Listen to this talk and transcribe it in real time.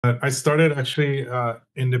I started actually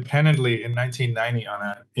independently in 1990 on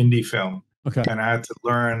an indie film, Okay. and I had to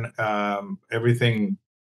learn everything,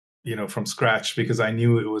 from scratch because I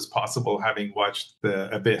knew it was possible having watched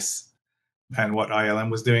The Abyss and what ILM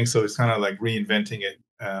was doing. So it's kind of like reinventing it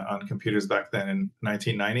on computers back then in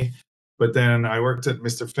 1990. But then I worked at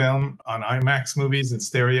Mr. Film on IMAX movies and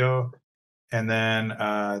stereo, and then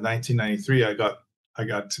 1993 I got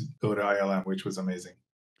to go to ILM, which was amazing.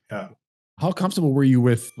 Yeah. How comfortable were you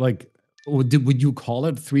with like would you call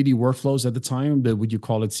it 3D workflows at the time? Would you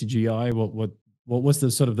call it CGI? What was the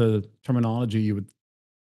sort of the terminology you would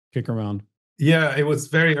kick around? Yeah, it was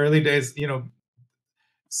very early days.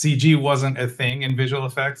 CG wasn't a thing in visual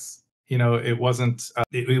effects. It wasn't.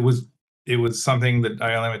 It was something that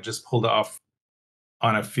ILM had just pulled off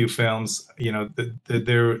on a few films.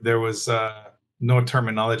 There was no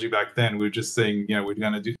terminology back then. We were just saying, we're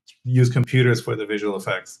gonna use computers for the visual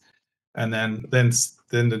effects, and then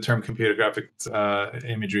the term computer graphics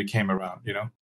imagery came around.